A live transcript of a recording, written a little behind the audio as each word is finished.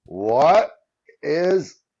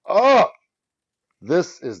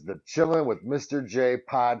This is the Chillin' with Mr. J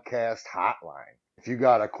podcast hotline. If you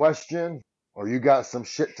got a question or you got some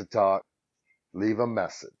shit to talk, leave a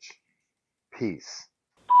message. Peace.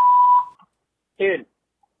 Dude,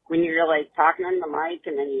 when you're like talking on the mic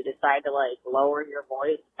and then you decide to like lower your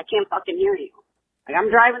voice, I can't fucking hear you. Like I'm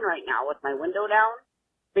driving right now with my window down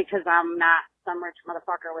because I'm not some rich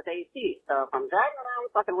motherfucker with AC. So if I'm driving around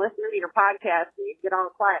fucking listening to your podcast and you get all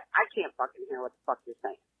quiet, I can't fucking hear what the fuck you're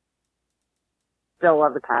saying. Still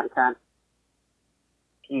love the content.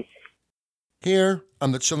 Peace. Here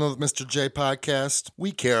on the Chillin' with Mr. J podcast,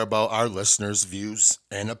 we care about our listeners' views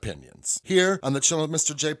and opinions. Here on the Chillin' with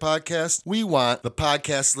Mr. J podcast, we want the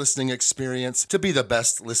podcast listening experience to be the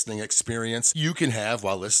best listening experience you can have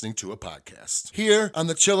while listening to a podcast. Here on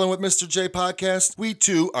the Chillin' with Mr. J podcast, we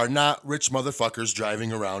too are not rich motherfuckers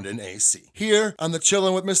driving around in AC. Here on the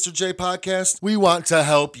Chillin' with Mr. J podcast, we want to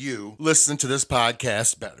help you listen to this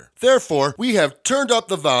podcast better. Therefore, we have turned up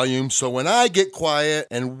the volume so when I get quiet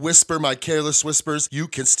and whisper my careless whispers, you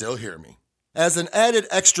can still hear me. As an added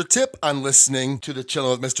extra tip on listening to the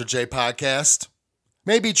Chillin' with Mr. J podcast,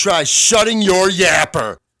 maybe try shutting your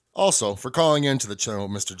yapper. Also, for calling in to the Chillin'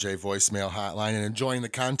 with Mr. J voicemail hotline and enjoying the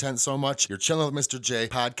content so much, your Chillin' with Mr. J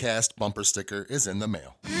podcast bumper sticker is in the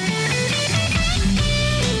mail.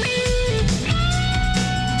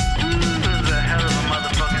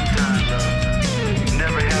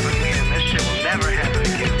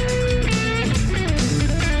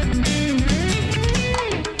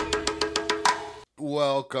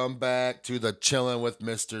 Welcome back to the Chillin' with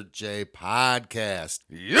Mr. J podcast.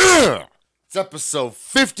 Yeah! It's episode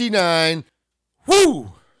 59.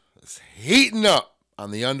 Woo! It's heating up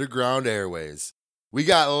on the underground airways. We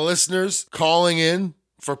got listeners calling in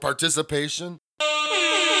for participation.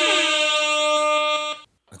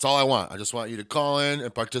 That's all I want. I just want you to call in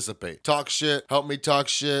and participate. Talk shit, help me talk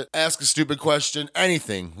shit, ask a stupid question,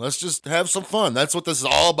 anything. Let's just have some fun. That's what this is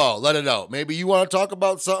all about. Let it out. Maybe you want to talk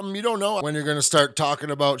about something you don't know when you're going to start talking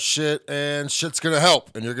about shit, and shit's going to help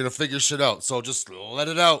and you're going to figure shit out. So just let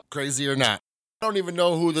it out, crazy or not. I don't even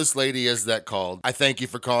know who this lady is that called. I thank you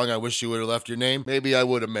for calling. I wish you would have left your name. Maybe I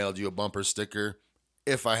would have mailed you a bumper sticker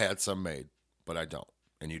if I had some made, but I don't,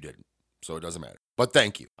 and you didn't. So it doesn't matter. But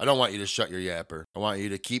thank you. I don't want you to shut your yapper. I want you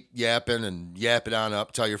to keep yapping and yap it on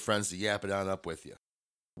up. Tell your friends to yap it on up with you.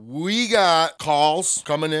 We got calls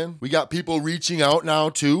coming in. We got people reaching out now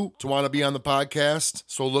too to want to be on the podcast.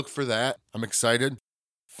 So look for that. I'm excited.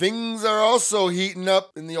 Things are also heating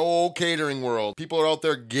up in the old catering world. People are out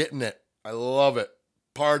there getting it. I love it.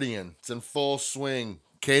 Partying. It's in full swing.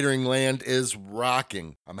 Catering land is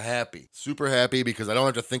rocking. I'm happy. Super happy because I don't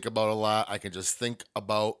have to think about a lot. I can just think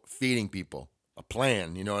about feeding people. A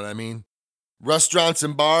plan, you know what I mean? Restaurants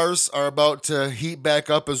and bars are about to heat back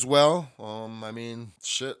up as well.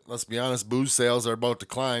 Shit, let's be honest, booze sales are about to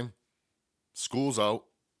climb. School's out.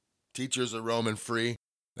 Teachers are roaming free.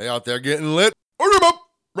 They out there getting lit. Order them up.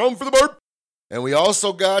 Roam for the bar. And we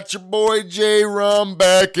also got your boy J Rum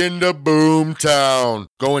back into Boomtown.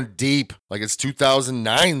 Going deep like it's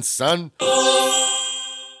 2009, son.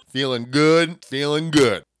 Feeling good, feeling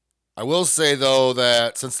good. I will say, though,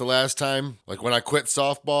 that since the last time, like when I quit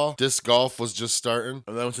softball, disc golf was just starting.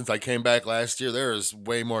 And then since I came back last year, there is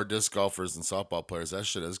way more disc golfers than softball players. That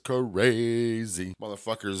shit is crazy.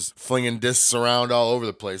 Motherfuckers flinging discs around all over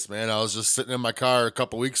the place, man. I was just sitting in my car a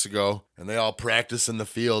couple weeks ago, and they all practice in the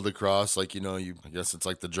field across. Like, I guess it's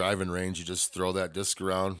like the driving range. You just throw that disc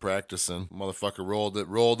around practicing. Motherfucker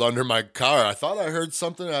rolled under my car. I thought I heard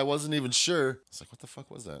something. I wasn't even sure. It's like, what the fuck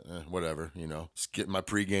was that? Whatever, just getting my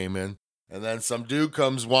pregame in. And then some dude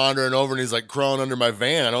comes wandering over and he's like crawling under my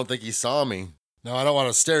van. I don't think he saw me. Now, I don't want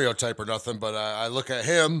to stereotype or nothing, but I look at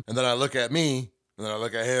him and then I look at me and then I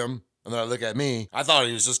look at him and then I look at me. I thought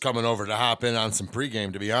he was just coming over to hop in on some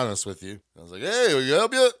pregame, to be honest with you. I was like, hey, will you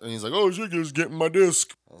help yet? And he's like, oh, shit, just getting my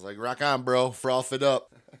disc. I was like, rock on, bro. Froth it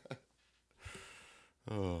up.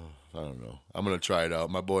 Oh, I don't know. I'm going to try it out.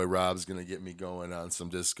 My boy Rob's going to get me going on some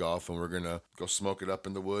disc golf, and we're going to go smoke it up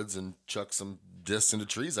in the woods and chuck some discs into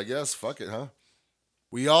trees, I guess. Fuck it, huh?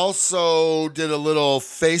 We also did a little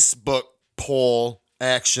Facebook poll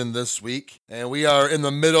action this week, and we are in the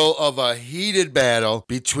middle of a heated battle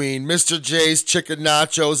between Mr. J's Chicken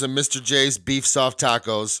Nachos and Mr. J's Beef Soft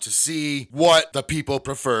Tacos to see what the people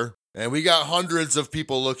prefer. And we got hundreds of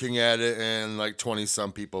people looking at it and like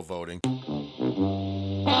 20-some people voting.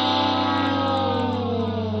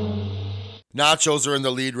 Nachos are in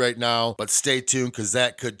the lead right now, but stay tuned because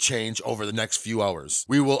that could change over the next few hours.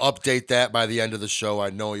 We will update that by the end of the show. I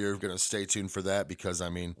know you're going to stay tuned for that because,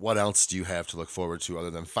 what else do you have to look forward to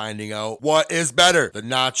other than finding out what is better, the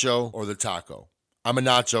nacho or the taco? I'm a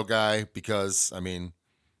nacho guy because,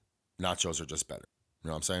 nachos are just better. You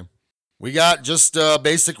know what I'm saying? We got just a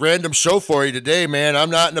basic random show for you today, man.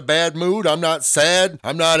 I'm not in a bad mood. I'm not sad.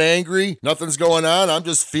 I'm not angry. Nothing's going on. I'm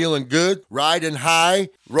just feeling good, riding high,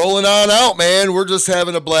 rolling on out, man. We're just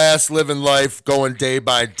having a blast, living life, going day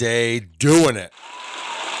by day, doing it.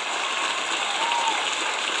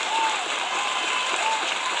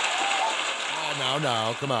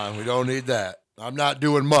 No, come on. We don't need that. I'm not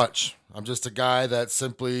doing much. I'm just a guy that's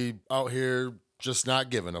simply out here just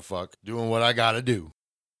not giving a fuck, doing what I gotta do.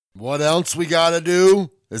 What else we gotta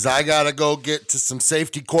do is I gotta go get to some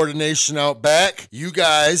safety coordination out back. You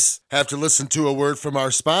guys have to listen to a word from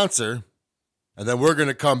our sponsor, and then we're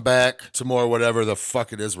gonna come back to more whatever the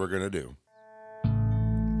fuck it is we're gonna do.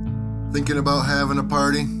 Thinking about having a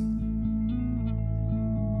party?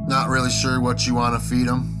 Not really sure what you wanna feed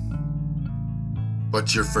them,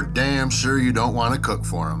 but you're for damn sure you don't wanna cook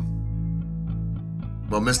for them.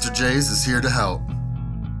 Well, Mr. J's is here to help.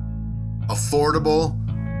 Affordable,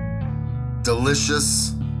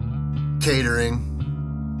 delicious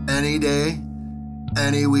catering any day,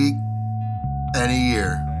 any week, any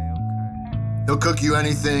year. He'll cook you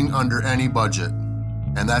anything under any budget,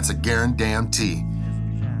 and that's a guarantee.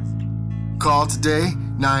 Call today,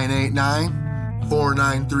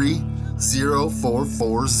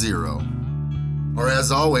 989-493-0440. Or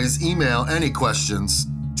as always, email any questions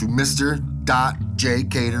to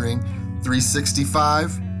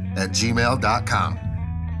mr.jcatering365@gmail.com.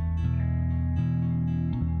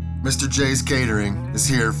 Mr. J's Catering is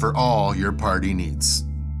here for all your party needs.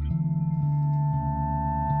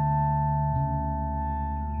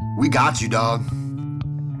 We got you, dog.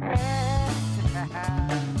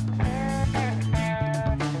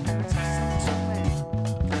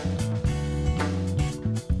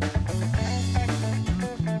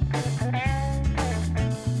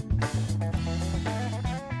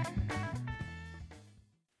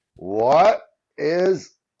 What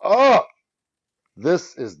is up?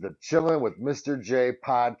 This is the Chillin' with Mr. J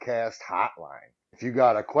podcast hotline. If you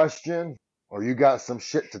got a question or you got some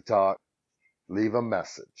shit to talk, leave a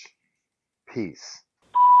message. Peace.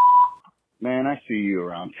 Man, I see you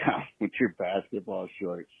around town with your basketball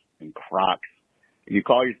shorts and Crocs. And you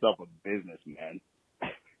call yourself a businessman.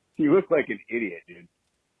 You look like an idiot, dude.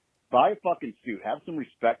 Buy a fucking suit. Have some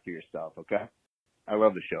respect for yourself, okay? I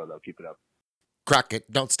love the show, though. Keep it up. Crock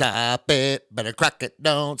it, don't stop it. Better crock it,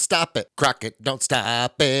 don't stop it. Crock it, don't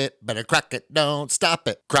stop it. Better crock it, don't stop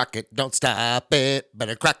it. Crock it, don't stop it.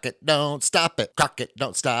 Better crock it, don't stop it. Crock it,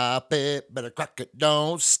 don't stop it. Better crock it,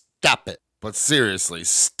 don't stop it. But seriously,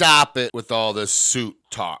 stop it with all this suit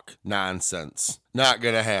talk nonsense. Not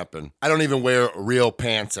gonna happen. I don't even wear real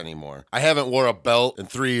pants anymore. I haven't wore a belt in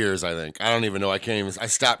 3 years, I think. I don't even know. I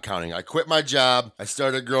stopped counting. I quit my job. I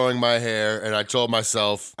started growing my hair, and I told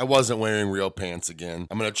myself I wasn't wearing real pants again.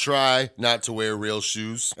 I'm gonna try not to wear real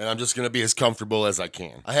shoes, and I'm just gonna be as comfortable as I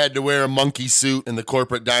can. I had to wear a monkey suit in the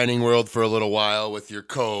corporate dining world for a little while with your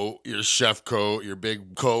coat, your chef coat, your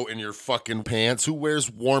big coat, and your fucking pants. Who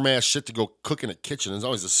wears warm ass shit to go cook in a kitchen? It's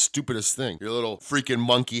always the stupidest thing. Your little freaking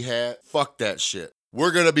monkey hat. Fuck that shit.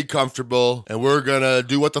 We're gonna be comfortable and we're gonna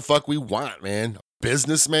do what the fuck we want, man.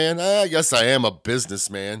 Businessman? I guess I am a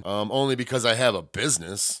businessman, only because I have a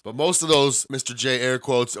business. But most of those, Mr. J air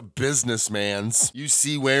quotes, businessmans you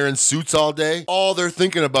see wearing suits all day, all they're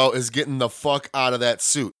thinking about is getting the fuck out of that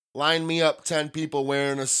suit. Line me up 10 people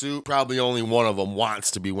wearing a suit, probably only one of them wants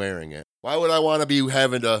to be wearing it. Why would I want to be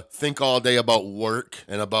having to think all day about work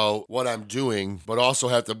and about what I'm doing, but also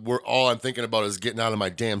have to work? All I'm thinking about is getting out of my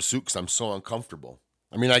damn suit because I'm so uncomfortable.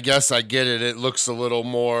 I mean, I guess I get it. It looks a little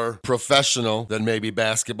more professional than maybe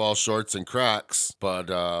basketball shorts and Crocs,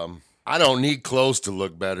 but I don't need clothes to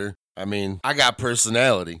look better. I mean, I got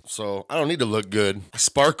personality, so I don't need to look good. I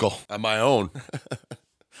sparkle on my own.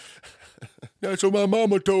 That's what my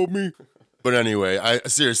mama told me. But anyway,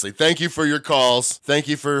 seriously, thank you for your calls. Thank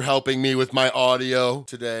you for helping me with my audio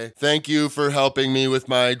today. Thank you for helping me with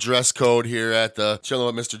my dress code here at the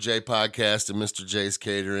Chillin' with Mr. J podcast and Mr. J's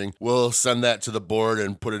Catering. We'll send that to the board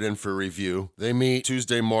and put it in for review. They meet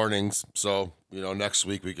Tuesday mornings, so next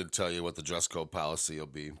week we could tell you what the dress code policy will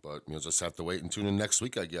be, but you'll just have to wait and tune in next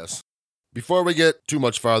week, I guess. Before we get too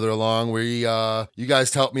much farther along, you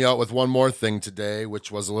guys helped me out with one more thing today, which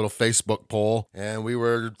was a little Facebook poll, and we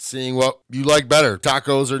were seeing what you like better,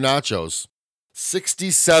 tacos or nachos.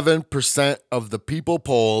 67% of the people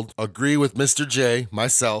polled agree with Mr. J,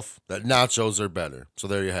 myself, that nachos are better. So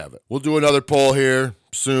there you have it. We'll do another poll here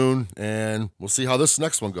soon, and we'll see how this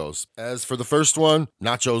next one goes. As for the first one,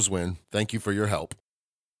 nachos win. Thank you for your help.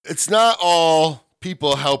 It's not all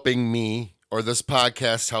people helping me or this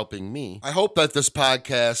podcast helping me, I hope that this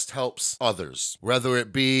podcast helps others, whether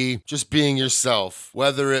it be just being yourself,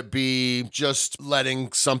 whether it be just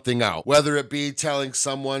letting something out, whether it be telling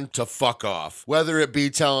someone to fuck off, whether it be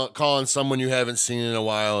calling someone you haven't seen in a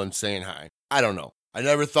while and saying hi. I don't know. I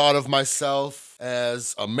never thought of myself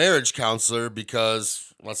as a marriage counselor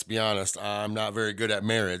because, let's be honest, I'm not very good at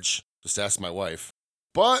marriage. Just ask my wife.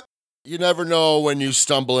 But you never know when you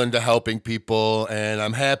stumble into helping people, and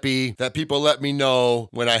I'm happy that people let me know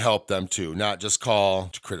when I help them too, not just call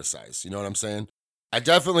to criticize. You know what I'm saying? I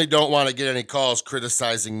definitely don't want to get any calls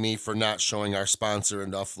criticizing me for not showing our sponsor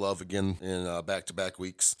enough love again in back-to-back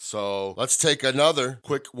weeks. So let's take another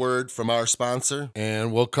quick word from our sponsor,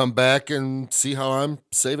 and we'll come back and see how I'm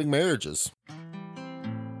saving marriages.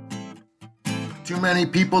 Too many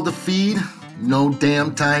people to feed? No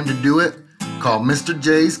damn time to do it? Call Mr.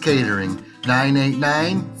 J's Catering,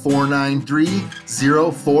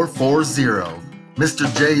 989-493-0440.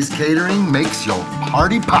 Mr. J's Catering makes your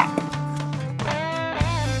party pop.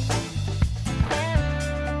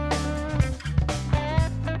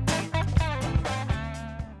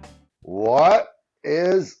 What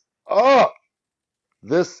is up?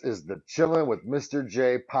 This is the Chillin' with Mr.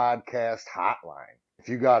 J podcast hotline. If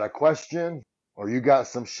you got a question or you got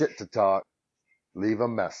some shit to talk, leave a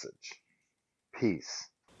message. Peace.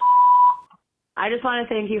 I just want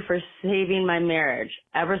to thank you for saving my marriage.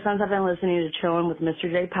 Ever since I've been listening to Chillin' with Mr.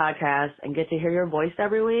 J podcast and get to hear your voice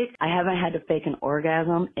every week, I haven't had to fake an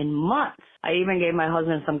orgasm in months. I even gave my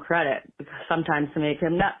husband some credit, because sometimes to make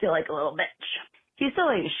him not feel like a little bitch. He still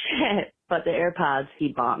ain't shit, but the AirPods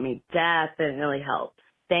he bought me definitely helped.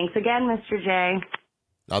 Thanks again, Mr. J.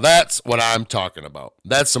 Now that's what I'm talking about.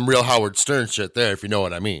 That's some real Howard Stern shit there, if you know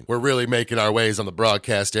what I mean. We're really making our ways on the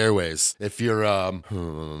broadcast airways. If you're, humming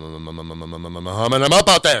them up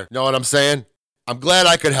out there, you know what I'm saying? I'm glad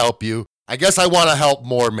I could help you. I guess I want to help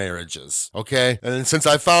more marriages, okay? And since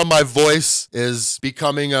I found my voice is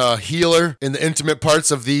becoming a healer in the intimate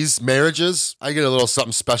parts of these marriages, I get a little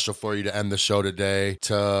something special for you to end the show today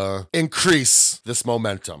to increase this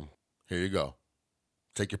momentum. Here you go.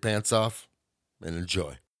 Take your pants off and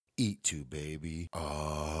enjoy. Eat two, baby.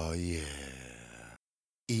 Oh, yeah.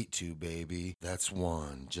 Eat two, baby. That's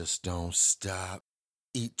one. Just don't stop.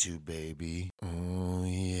 Eat two, baby. Oh,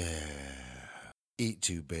 yeah. Eat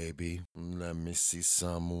two, baby. Let me see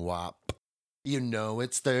some WAP. You know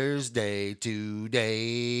it's Thursday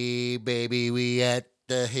today, baby. We at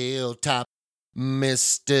the hilltop.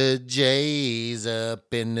 Mr. J's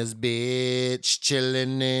up in his bitch,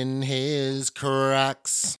 chillin' in his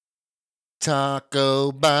Crocs.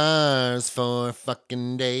 Taco bars for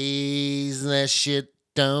fucking days. That shit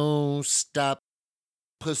don't stop.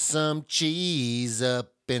 Put some cheese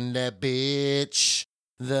up in that bitch.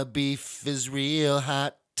 The beef is real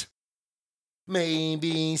hot.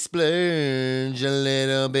 Maybe splurge a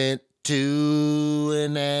little bit too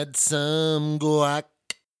and add some guac.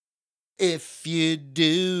 If you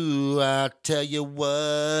do, I'll tell you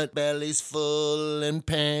what, belly's full and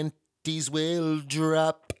panties will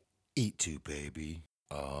drop. Eat two, baby.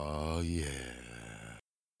 Oh, yeah.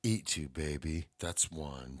 Eat two, baby. That's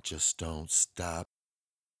one. Just don't stop.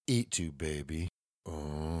 Eat two, baby.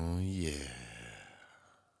 Oh, yeah.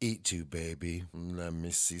 Eat two, baby. Let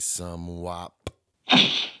me see some WAP.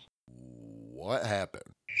 What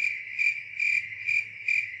happened?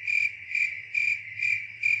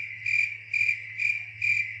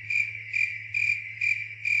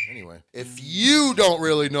 Anyway, if you don't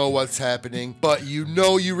really know what's happening, but you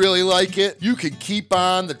know you really like it, you can keep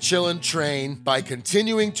on the chillin' train by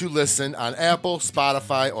continuing to listen on Apple,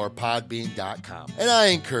 Spotify, or Podbean.com. And I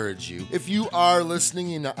encourage you, if you are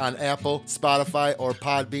listening on Apple, Spotify, or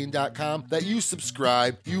Podbean.com, that you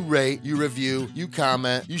subscribe, you rate, you review, you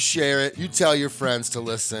comment, you share it, you tell your friends to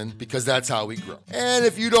listen, because that's how we grow. And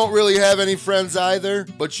if you don't really have any friends either,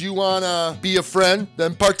 but you want to be a friend,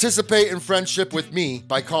 then participate in friendship with me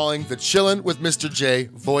by calling the Chillin' with Mr. J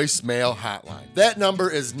voicemail hotline. That number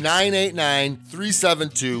is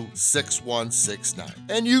 989-372-6169.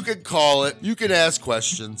 And you can call it, you can ask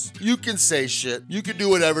questions, you can say shit, you can do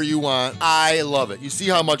whatever you want. I love it. You see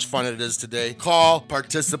how much fun it is today? Call,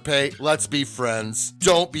 participate, let's be friends.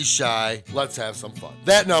 Don't be shy. Let's have some fun.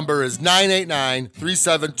 That number is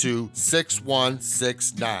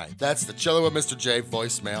 989-372-6169. That's the Chillin' with Mr. J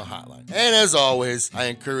voicemail hotline. And as always, I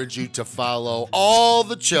encourage you to follow all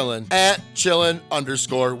the Chillin' at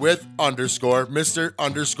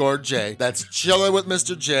Chillin_with_Mr_J. That's Chillin' with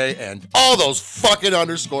Mr. J and all those fucking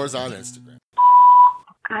underscores on Instagram.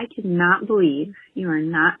 I cannot believe you are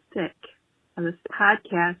not sick of this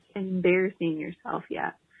podcast and embarrassing yourself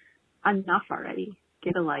yet. Enough already.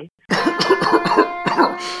 Get a life.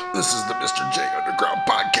 This is the Mr. J Underground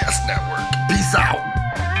Podcast Network. Peace out.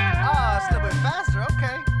 It's a little bit faster,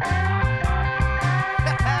 okay.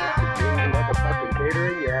 Motherfucking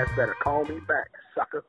catering, your ass better call me back, sucker.